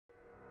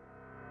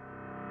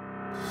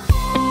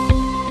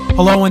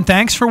Hello and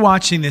thanks for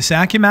watching this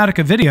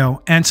Acumatica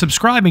video and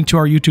subscribing to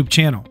our YouTube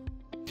channel.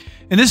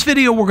 In this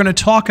video, we're going to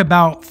talk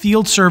about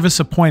field service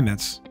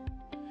appointments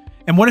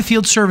and what a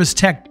field service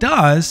tech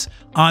does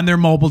on their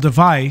mobile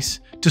device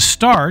to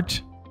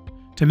start,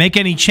 to make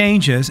any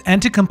changes,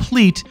 and to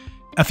complete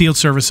a field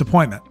service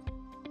appointment.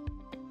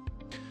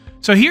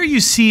 So here you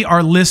see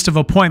our list of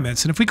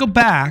appointments, and if we go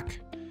back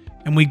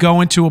and we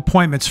go into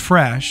Appointments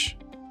Fresh,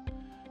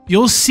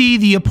 you'll see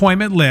the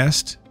appointment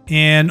list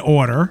in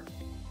order.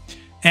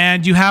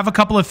 And you have a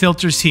couple of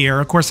filters here.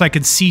 Of course, I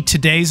can see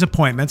today's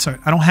appointments. I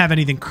don't have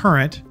anything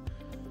current,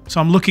 so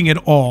I'm looking at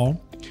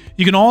all.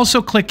 You can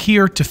also click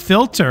here to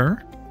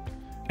filter,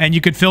 and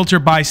you could filter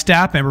by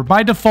staff member.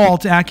 By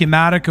default,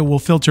 Acumatica will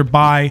filter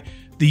by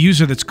the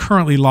user that's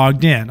currently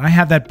logged in. I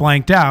have that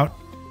blanked out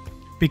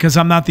because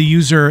I'm not the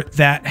user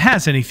that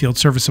has any field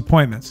service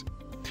appointments.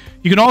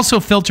 You can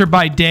also filter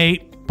by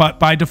date, but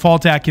by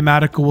default,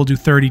 Acumatica will do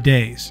 30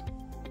 days.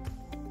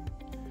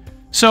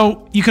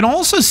 So you can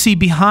also see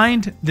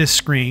behind this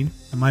screen,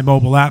 in my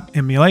mobile app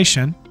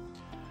emulation,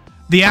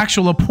 the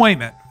actual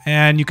appointment.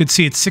 And you can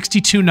see it's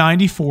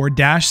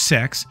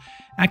 6294-6.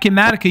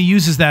 Acumatica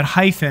uses that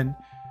hyphen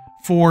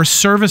for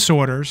service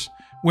orders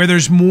where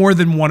there's more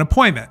than one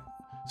appointment.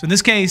 So in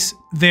this case,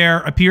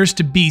 there appears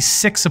to be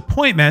 6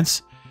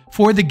 appointments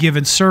for the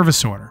given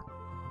service order.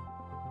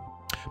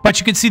 But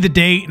you can see the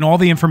date and all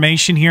the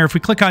information here. If we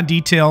click on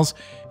details,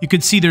 you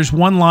can see there's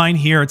one line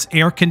here. It's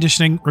air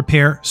conditioning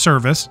repair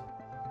service.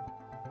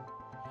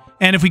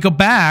 And if we go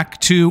back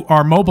to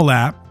our mobile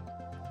app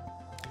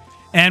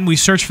and we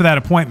search for that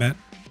appointment,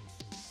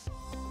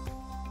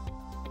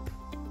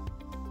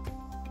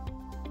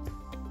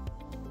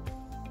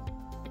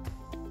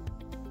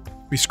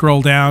 we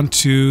scroll down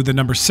to the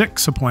number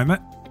 6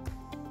 appointment,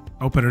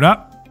 open it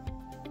up,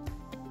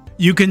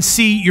 you can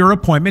see your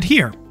appointment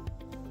here.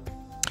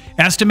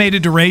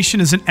 Estimated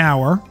duration is an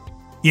hour.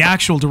 The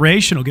actual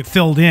duration will get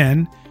filled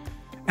in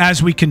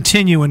as we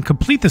continue and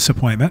complete this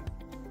appointment.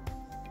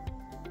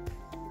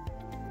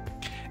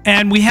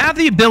 And we have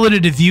the ability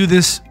to view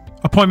this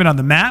appointment on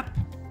the map.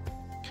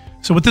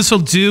 So what this will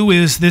do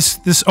is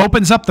this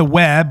opens up the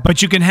web,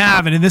 but you can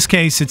have, and in this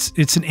case,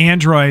 it's an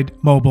Android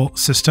mobile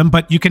system,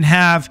 but you can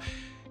have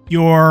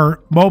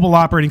your mobile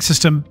operating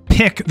system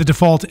pick the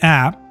default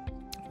app.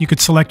 You could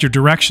select your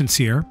directions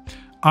here.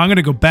 I'm going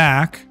to go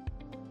back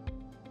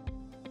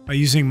by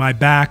using my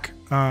back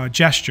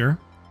gesture.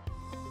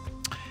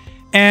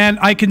 And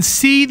I can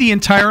see the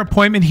entire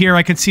appointment here.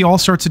 I can see all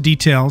sorts of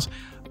details.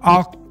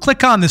 I'll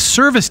click on the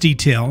service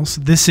details.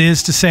 This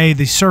is to say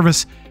the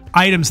service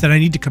items that I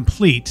need to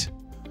complete.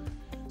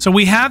 So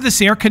we have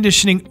this air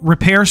conditioning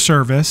repair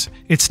service.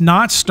 It's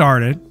not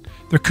started.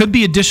 There could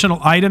be additional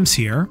items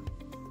here.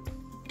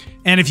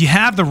 And if you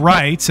have the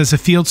rights as a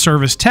field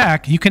service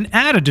tech, you can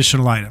add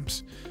additional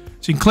items.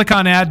 So you can click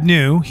on Add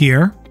New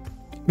here.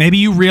 Maybe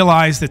you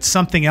realize that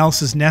something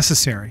else is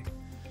necessary.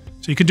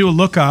 So you can do a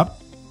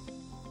lookup.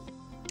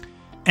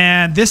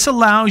 And this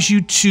allows you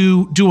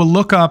to do a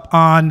lookup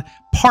on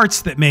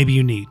parts that maybe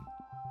you need.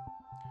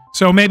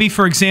 So maybe,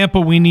 for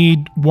example, we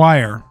need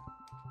wire.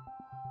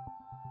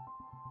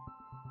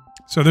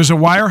 So there's a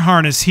wire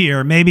harness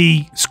here.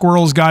 Maybe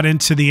squirrels got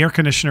into the air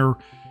conditioner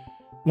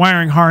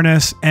wiring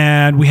harness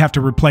and we have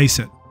to replace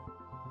it.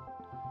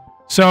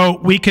 So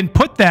we can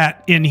put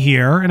that in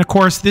here. And of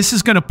course, this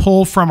is going to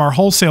pull from our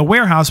wholesale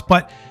warehouse,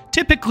 but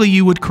typically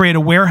you would create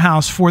a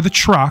warehouse for the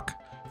truck,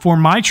 for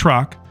my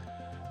truck,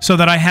 so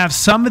that I have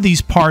some of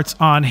these parts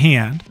on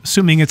hand.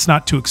 Assuming it's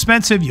not too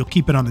expensive, you'll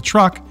keep it on the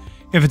truck.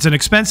 If it's an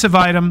expensive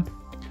item,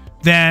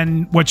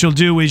 then what you'll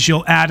do is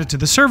you'll add it to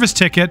the service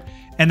ticket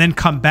and then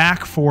come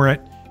back for it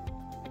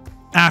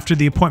after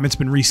the appointment's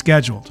been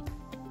rescheduled.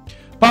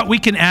 But we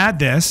can add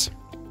this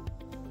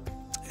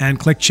and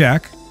click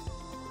check.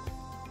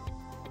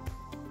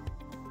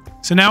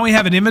 So now we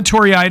have an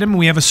inventory item,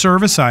 we have a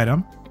service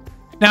item.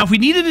 Now, if we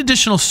need an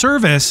additional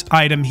service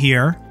item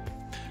here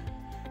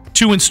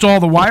to install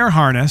the wire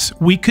harness,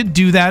 we could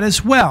do that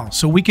as well.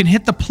 So we can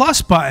hit the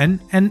plus button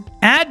and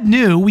add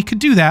new. We could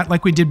do that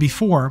like we did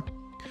before.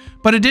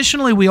 But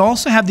additionally, we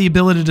also have the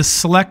ability to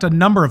select a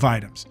number of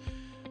items.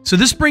 So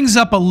this brings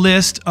up a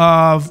list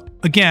of,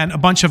 again, a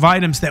bunch of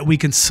items that we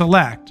can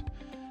select.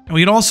 And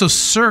we can also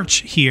search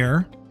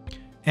here,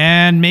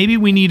 and maybe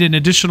we need an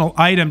additional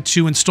item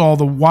to install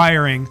the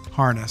wiring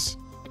harness.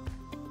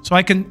 So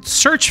I can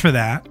search for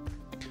that.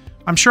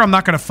 I'm sure I'm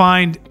not going to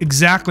find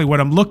exactly what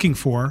I'm looking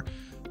for,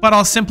 but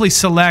I'll simply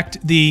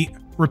select the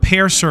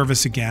repair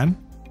service again.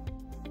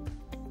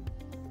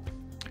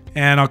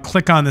 And I'll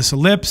click on this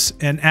ellipse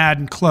and add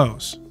and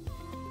close.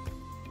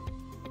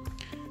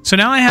 So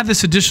now I have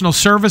this additional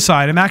service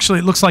item. Actually,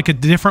 it looks like a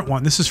different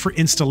one. This is for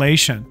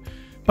installation.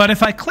 But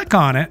if I click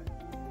on it,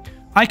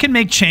 I can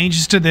make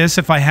changes to this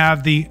if I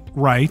have the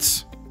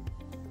rights.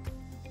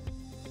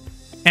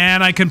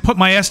 And I can put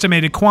my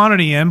estimated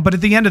quantity in, but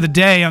at the end of the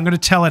day, I'm going to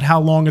tell it how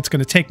long it's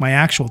going to take my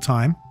actual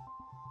time.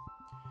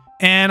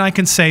 And I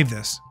can save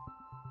this.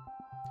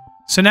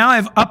 So now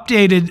I've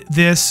updated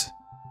this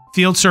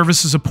field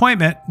services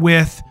appointment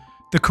with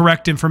the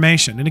correct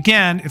information. And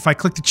again, if I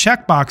click the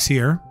checkbox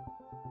here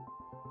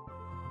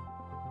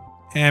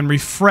and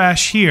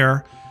refresh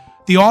here,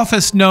 the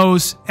office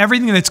knows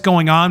everything that's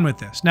going on with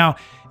this. Now,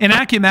 in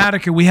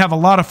Acumatica, we have a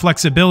lot of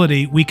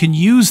flexibility. We can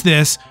use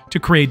this to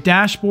create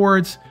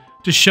dashboards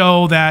to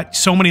show that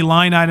so many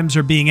line items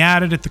are being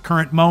added at the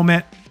current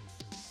moment.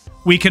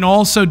 We can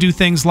also do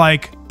things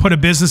like put a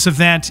business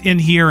event in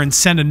here and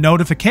send a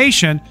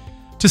notification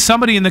to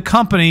somebody in the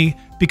company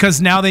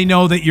because now they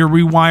know that you're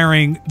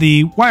rewiring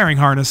the wiring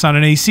harness on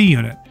an AC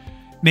unit.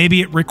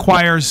 Maybe it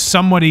requires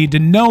somebody to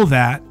know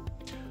that,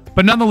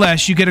 but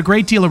nonetheless, you get a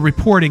great deal of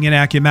reporting in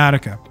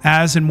Acumatica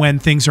as and when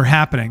things are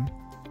happening.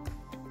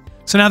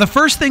 So now the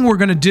first thing we're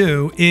going to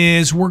do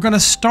is we're going to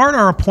start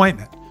our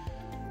appointment.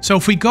 So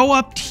if we go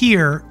up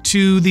here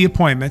to the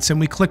appointments and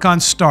we click on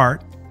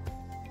Start,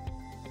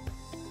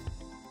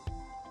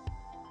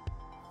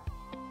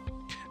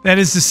 that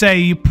is to say,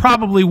 you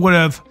probably would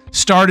have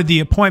started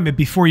the appointment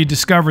before you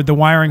discovered the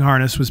wiring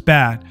harness was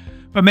bad.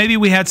 But maybe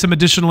we had some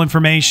additional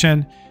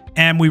information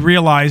and we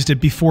realized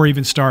it before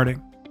even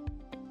starting.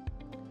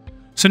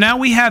 So now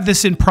we have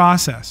this in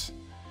process.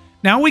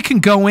 Now we can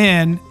go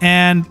in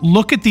and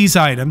look at these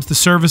items, the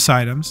service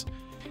items,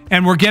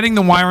 and we're getting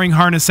the wiring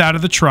harness out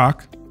of the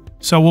truck.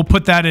 So we'll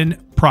put that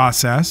in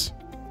process.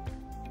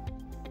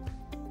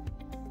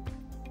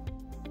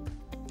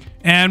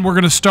 And we're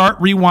going to start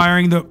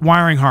rewiring the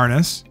wiring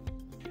harness.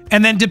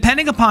 And then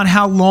depending upon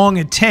how long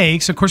it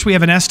takes, of course we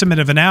have an estimate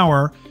of an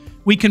hour,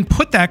 we can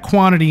put that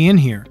quantity in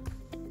here.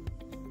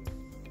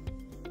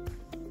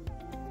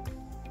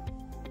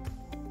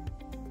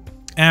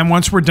 And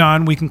once we're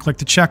done, we can click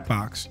the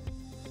checkbox.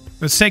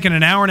 It's taken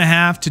an hour and a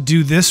half to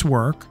do this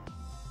work.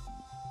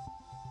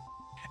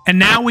 And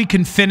now we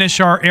can finish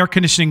our air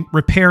conditioning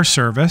repair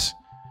service.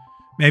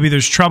 Maybe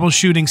there's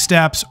troubleshooting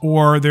steps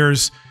or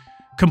there's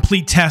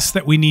complete tests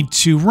that we need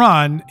to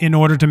run in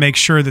order to make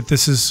sure that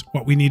this is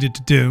what we needed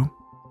to do.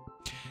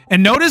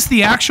 And notice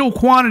the actual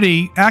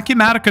quantity,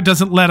 Acumatica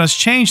doesn't let us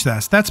change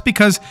this. That's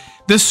because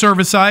this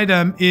service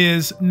item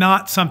is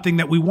not something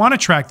that we want to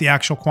track the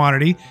actual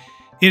quantity.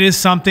 It is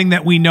something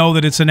that we know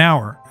that it's an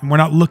hour, and we're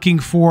not looking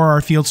for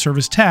our field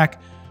service tech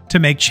to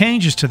make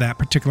changes to that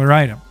particular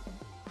item.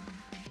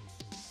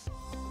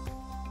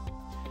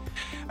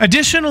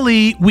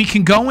 Additionally, we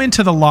can go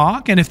into the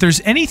log, and if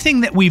there's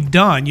anything that we've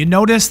done, you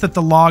notice that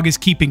the log is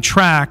keeping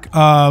track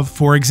of,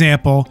 for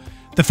example,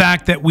 the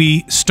fact that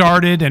we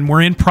started and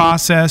we're in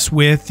process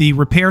with the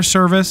repair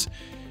service,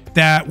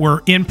 that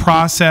we're in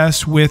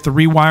process with the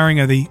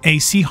rewiring of the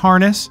AC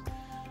harness.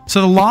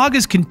 So the log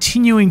is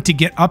continuing to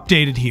get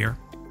updated here.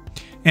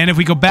 And if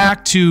we go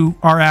back to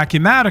our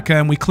Acumatica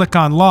and we click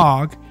on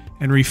log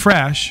and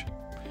refresh,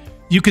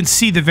 you can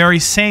see the very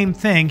same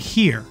thing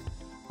here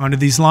under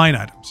these line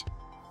items.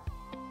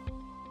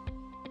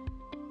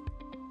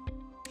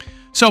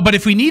 So, but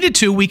if we needed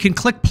to, we can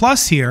click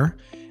plus here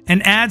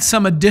and add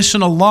some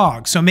additional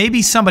logs. So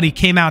maybe somebody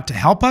came out to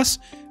help us.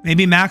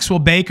 Maybe Maxwell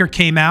Baker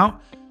came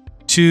out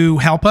to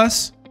help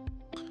us.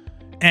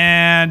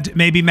 And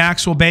maybe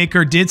Maxwell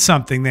Baker did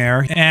something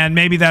there. And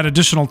maybe that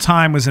additional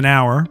time was an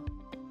hour.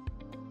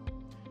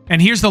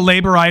 And here's the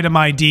labor item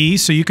ID.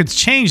 So you could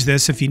change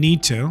this if you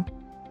need to.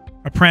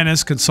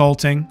 Apprentice,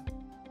 consulting.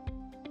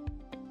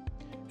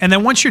 And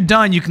then once you're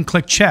done, you can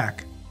click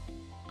check.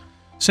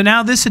 So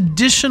now this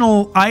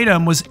additional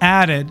item was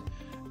added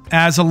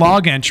as a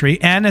log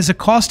entry and as a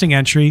costing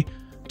entry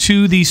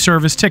to the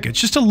service ticket.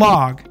 Just a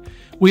log.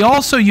 We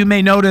also, you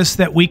may notice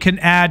that we can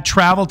add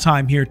travel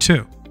time here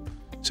too.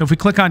 So if we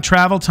click on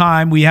travel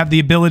time, we have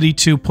the ability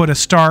to put a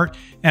start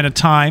and a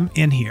time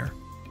in here.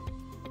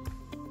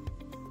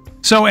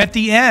 So at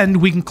the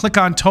end, we can click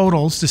on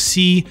totals to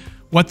see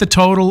what the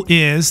total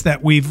is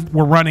that we're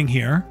running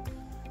here.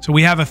 So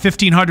we have a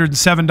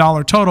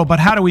 $1,507 total, but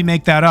how do we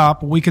make that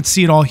up? Well, we could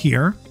see it all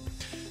here.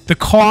 The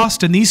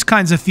cost and these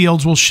kinds of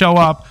fields will show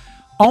up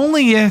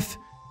only if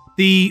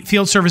the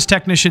field service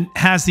technician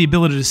has the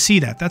ability to see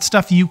that. That's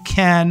stuff you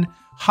can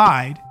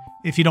hide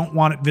if you don't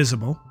want it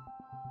visible.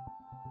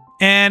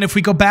 And if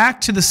we go back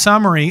to the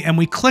summary and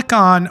we click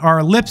on our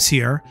ellipse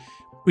here,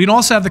 we can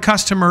also have the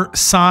customer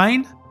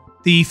sign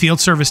the field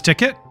service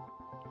ticket.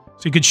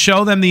 So you could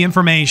show them the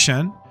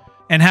information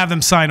and have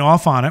them sign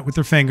off on it with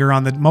their finger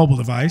on the mobile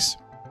device.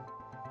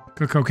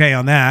 Click OK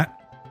on that.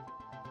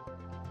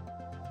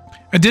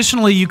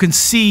 Additionally, you can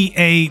see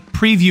a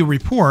preview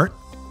report.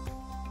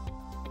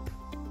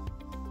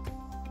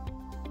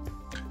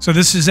 So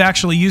this is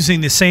actually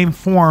using the same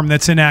form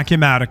that's in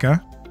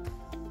Acumatica,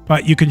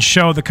 but you can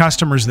show the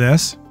customers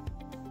this.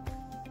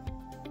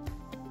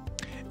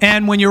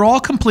 And when you're all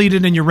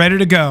completed and you're ready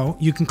to go,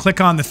 you can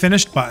click on the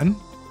Finished button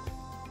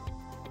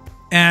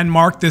and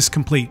mark this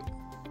complete.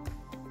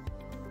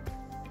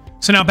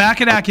 So now back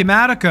at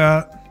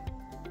Acumatica,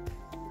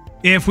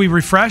 if we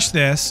refresh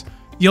this,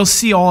 you'll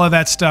see all of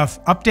that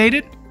stuff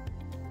updated.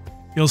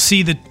 You'll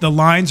see that the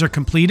lines are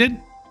completed.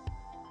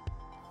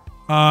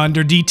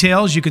 Under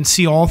details, you can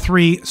see all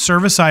 3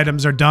 service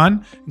items are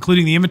done,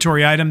 including the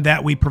inventory item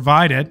that we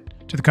provided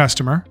to the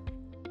customer.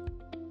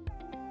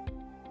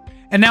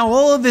 And now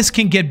all of this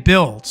can get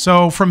billed.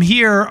 So from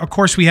here, of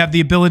course, we have the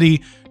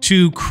ability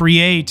to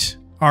create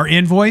our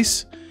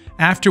invoice.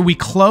 After we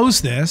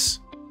close this,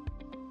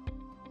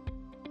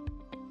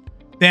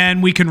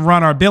 then we can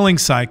run our billing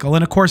cycle.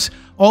 And of course,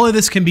 all of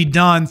this can be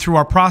done through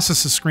our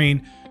processes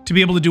screen to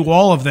be able to do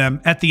all of them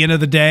at the end of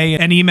the day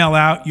and email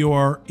out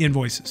your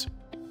invoices.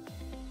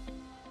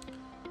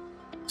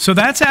 So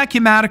that's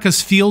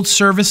Acumatica's field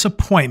service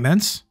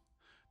appointments.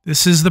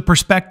 This is the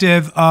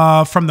perspective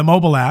from the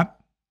mobile app.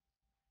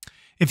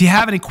 If you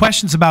have any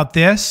questions about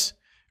this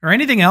or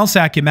anything else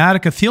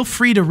Acumatica, feel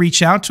free to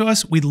reach out to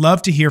us. We'd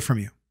love to hear from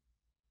you.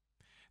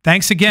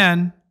 Thanks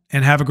again,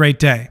 and have a great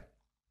day.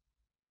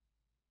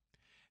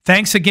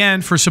 Thanks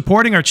again for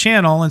supporting our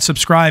channel and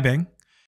subscribing.